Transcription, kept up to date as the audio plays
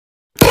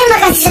Terima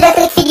kasih sudah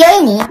klik video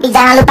ini. Tapi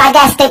jangan lupa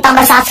guys, klik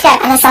tombol subscribe.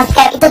 Karena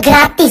subscribe itu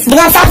gratis.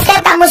 Dengan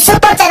subscribe kamu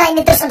support channel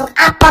ini terus untuk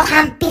upload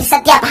hampir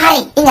setiap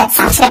hari. Ingat,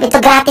 subscribe itu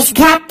gratis.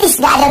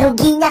 Gratis, gak ada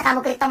ruginya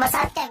kamu klik tombol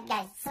subscribe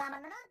guys. Selamat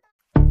menonton.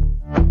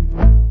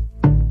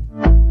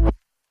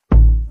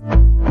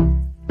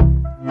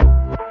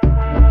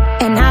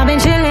 And I've been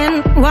chilling,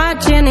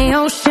 watching the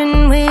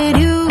ocean with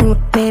you.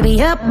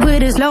 Baby up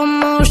with a slow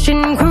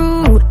motion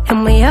crew.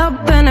 And we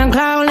up in our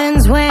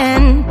clouds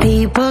when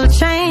people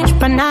change,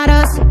 but not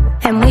us.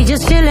 And we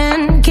just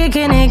chillin',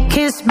 kicking it,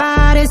 kissed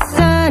by the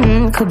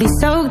sun. Could be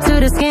soaked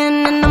to the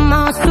skin in the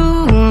mall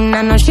soon.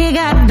 I know she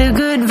got the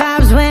good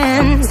vibes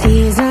when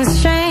seasons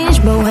change,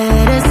 but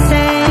we're the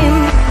same.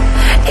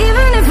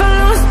 Even if I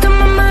lost all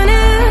my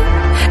money,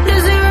 the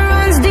zero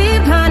runs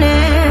deep,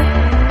 honey.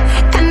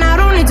 And I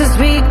don't need to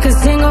speak a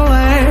single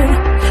word,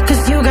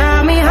 'cause you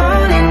got me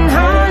holding,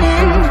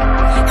 holding.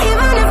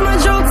 Even if my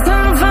jokes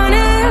aren't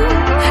funny,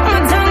 my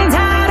tongue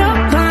tied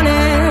up on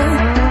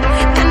it.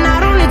 And I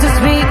don't need to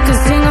speak a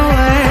single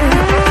word,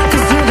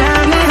 'cause you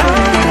got me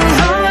holding,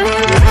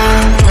 holding.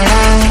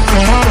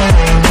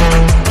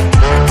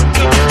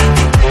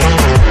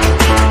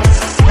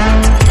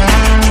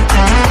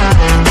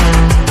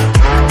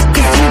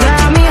 'Cause you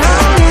got me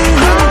holding,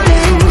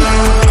 holding.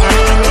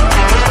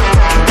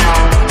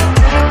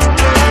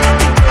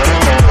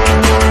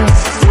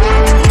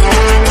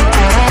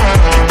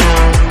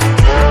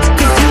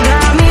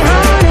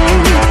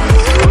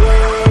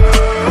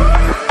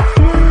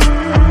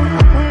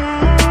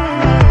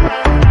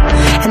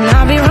 And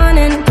I'll be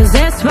running,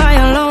 possessed by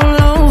a low,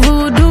 low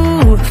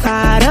voodoo.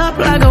 Fired up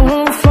like a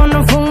wolf on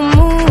the full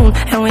moon.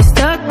 And we're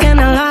stuck in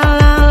a la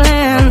la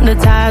land. The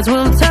tides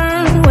will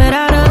turn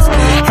without us.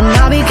 And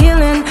I'll be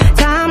killing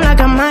time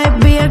like I might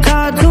be a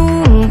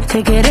cartoon.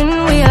 Take it in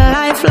real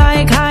life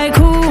like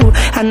haiku.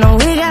 I know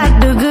we got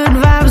the good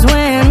vibes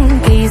when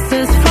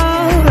pieces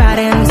fall right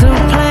into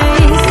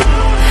place.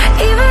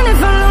 Even if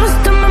I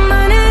lost all my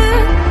money,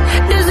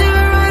 the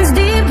zero runs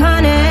deep,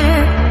 honey.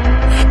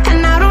 And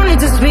I don't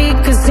need to speak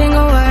a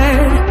single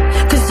word,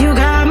 'cause you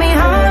got me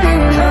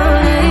holding,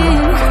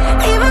 holding.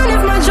 Even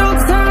if my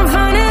jokes aren't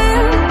funny,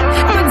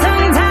 my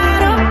tongue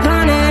tied up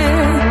on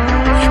it.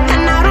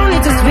 And I don't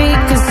need to speak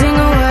a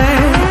single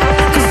word,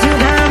 'cause you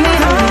got me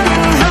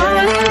holding,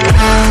 holding.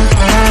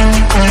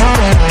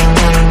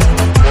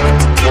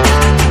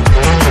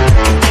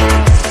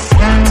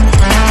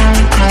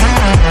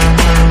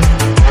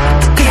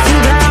 'Cause you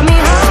got me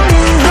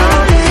holding,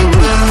 holding.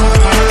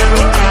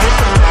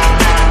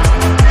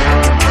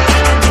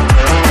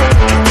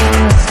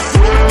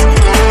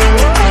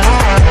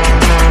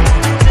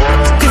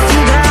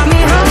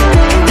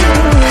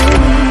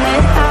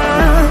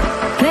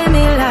 Play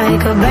me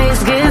like a bass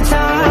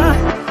guitar,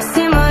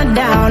 simmer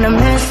down and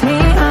mess me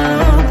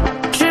up,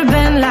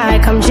 tripping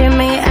like I'm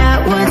Jimmy at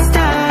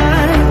Woodstock.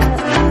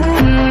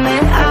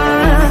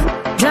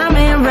 Drive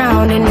me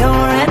around in your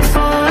red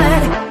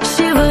Ford,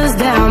 shivers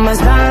down my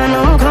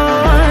spinal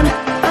cord.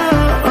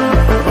 Oh,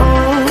 oh, oh,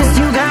 oh. 'Cause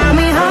you got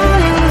me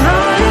holding,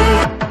 holding.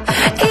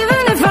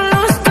 Even if I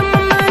lost all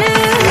my money,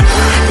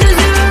 the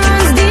zero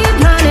runs deep,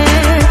 honey.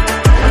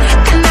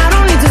 And I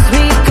don't need to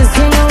speak a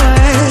single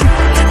word,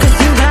 'cause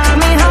you got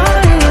me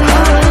holding,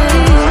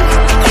 holding.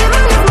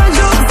 Even if my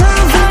jokes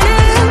aren't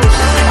funny,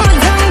 my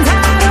tongue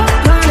tied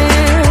up on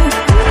it.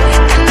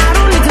 And I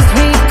don't need to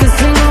speak a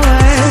single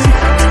word,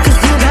 'cause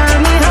you got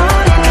me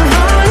holding,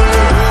 holding.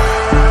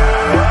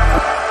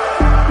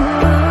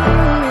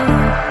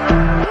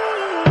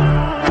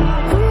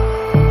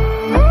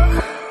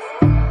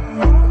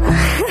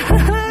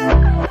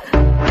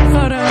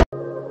 Hold on.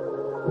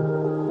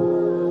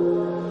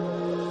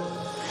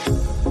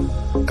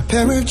 A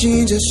pair of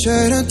jeans, a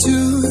shirt or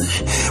two.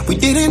 We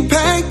didn't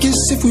pack as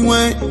if we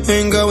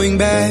weren't going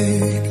back.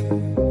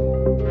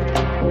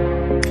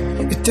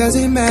 It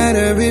doesn't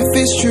matter if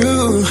it's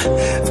true.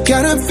 I've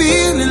got a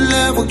feeling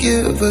love will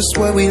give us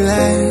what we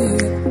lack.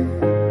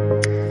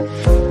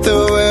 The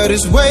world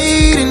is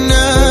waiting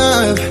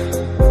up.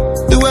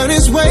 The world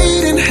is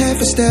waiting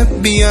half a step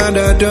beyond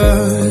our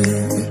door.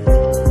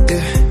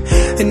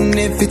 Yeah. And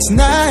if it's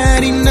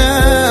not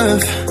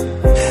enough,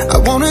 I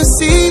wanna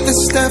see the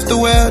stuff the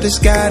world has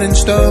got in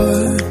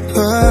store.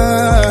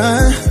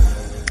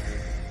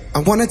 I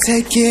wanna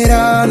take it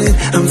all in,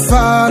 I'm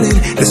falling.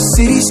 The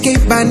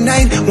cityscape by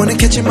night, wanna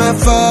catch in my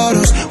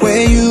photos.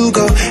 Where you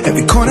go,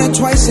 every corner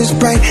twice as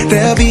bright.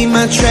 They'll be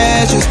my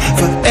treasures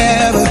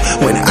forever.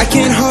 When I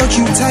can't hold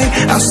you tight,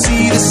 I'll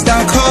see the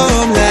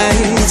Stockholm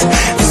lights.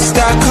 The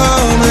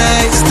Stockholm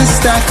lights, the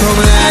Stockholm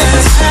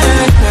lights.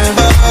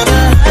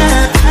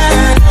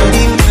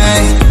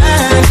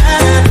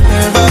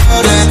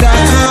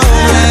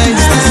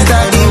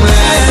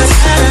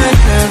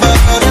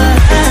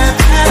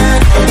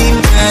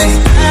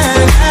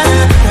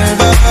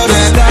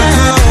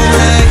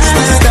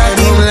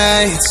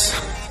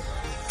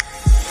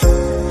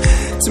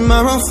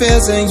 Tomorrow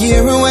feels a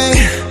year away,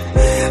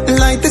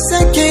 like the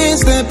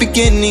seconds, the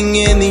beginning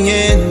and the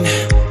end.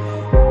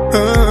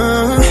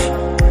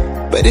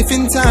 But if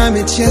in time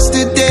it's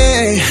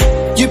yesterday,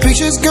 Your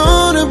picture's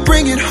gonna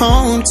bring it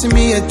home to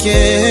me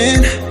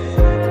again.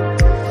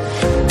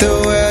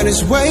 The world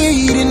is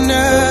waiting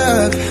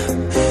up.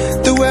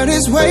 The world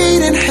is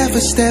waiting half a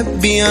step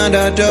beyond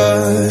our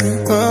door.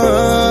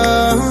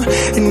 Oh,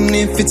 and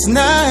if it's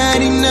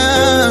not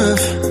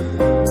enough,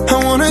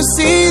 I wanna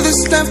see the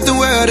stuff the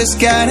world has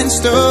got in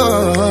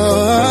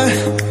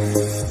store.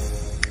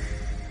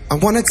 I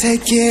wanna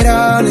take it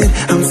all in,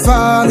 I'm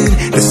falling.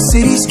 The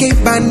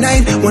cityscape by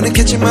night, wanna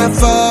catch in my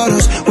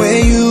photos. Where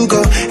you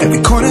go,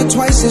 every corner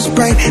twice as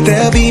bright.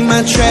 They'll be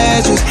my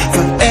treasures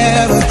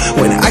forever.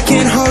 When I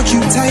can't hold you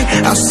tight,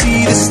 I'll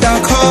see the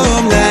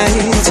Stockholm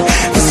lights.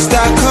 The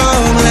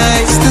Stockholm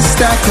lights, the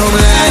Stockholm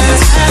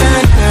lights.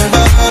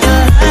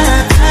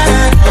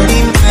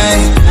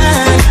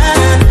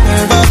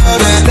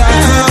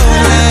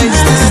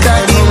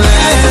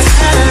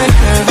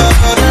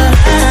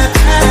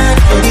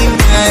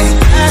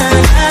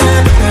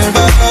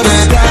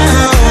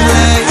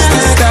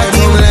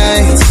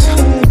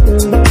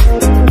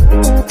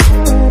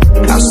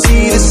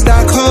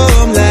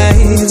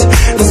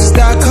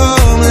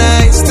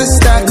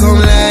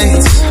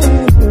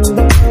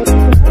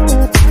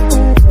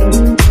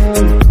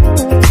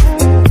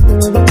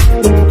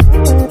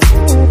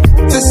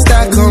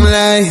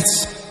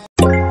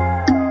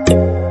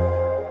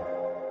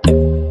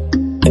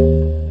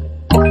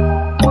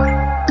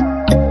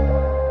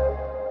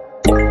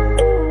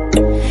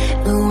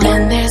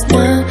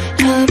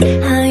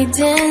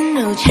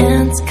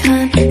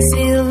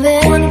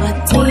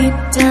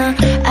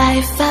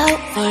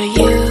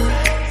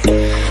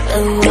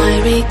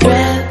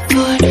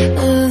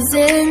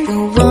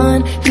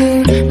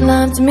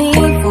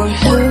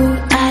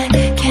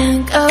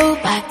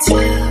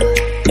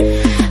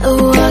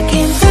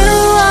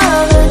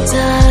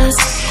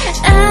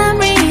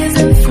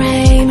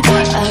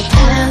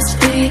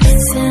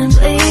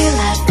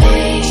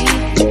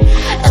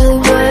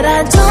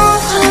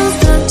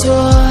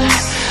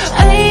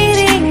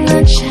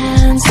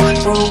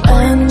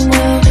 When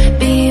we'll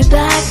be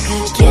back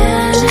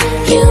again,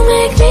 you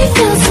make me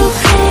feel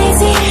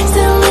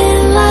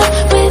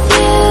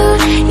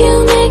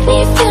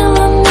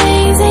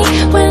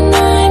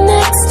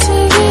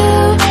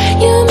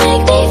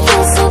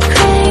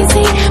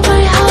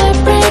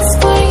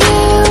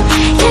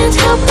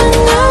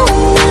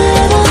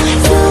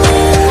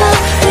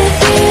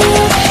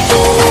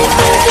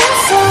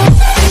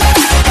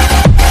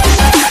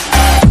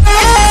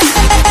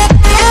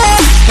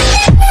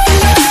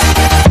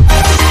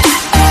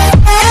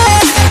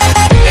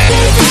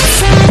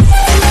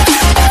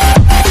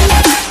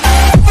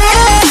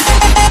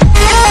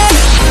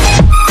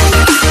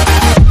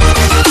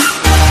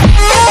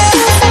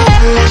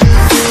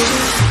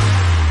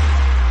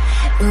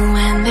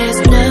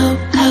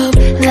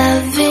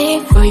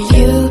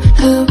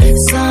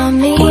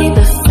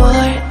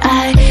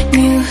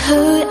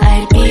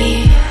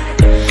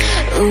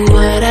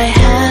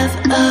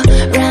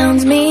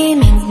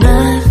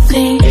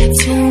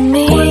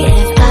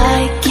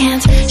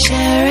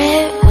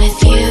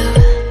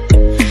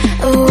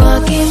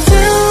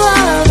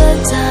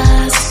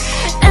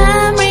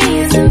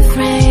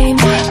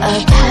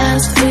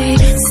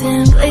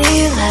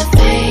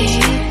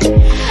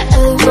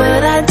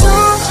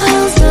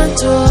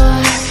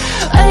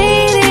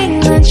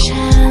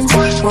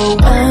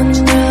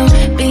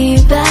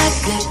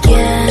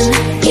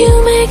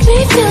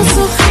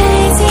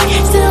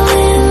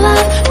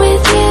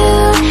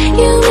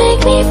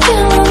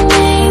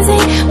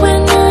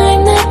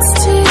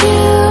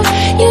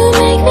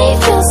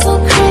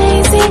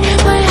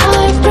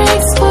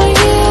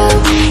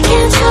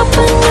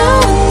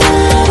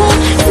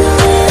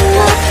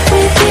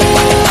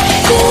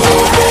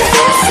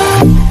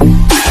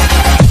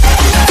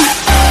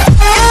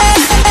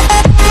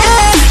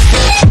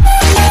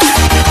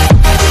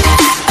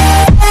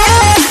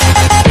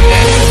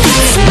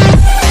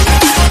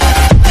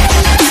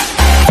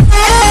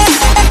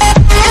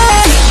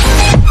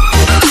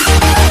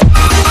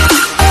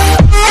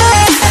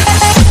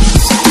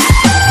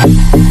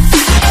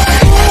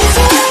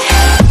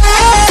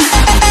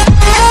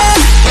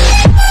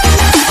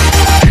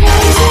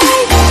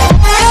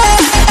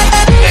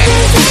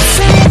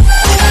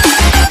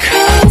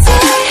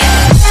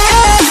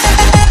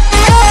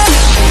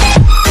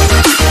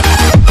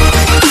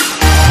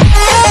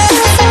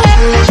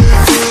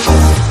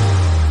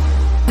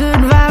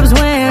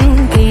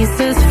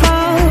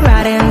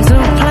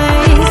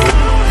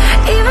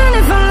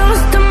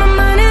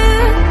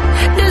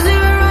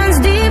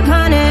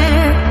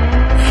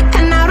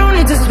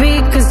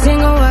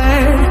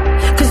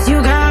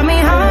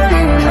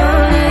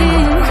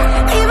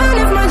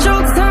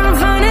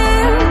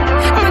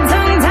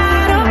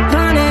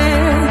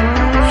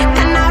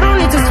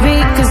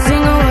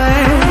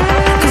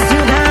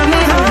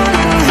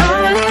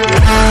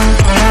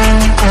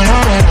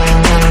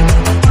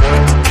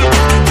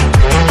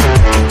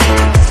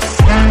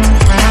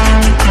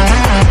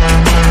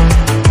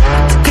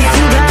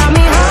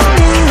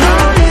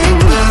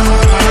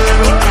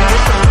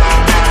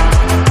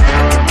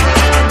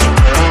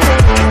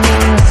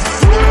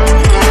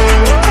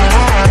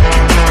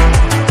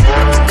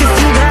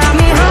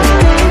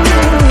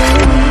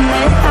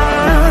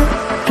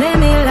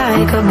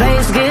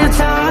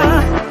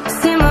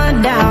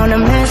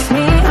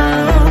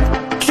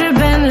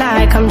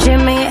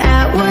Jimmy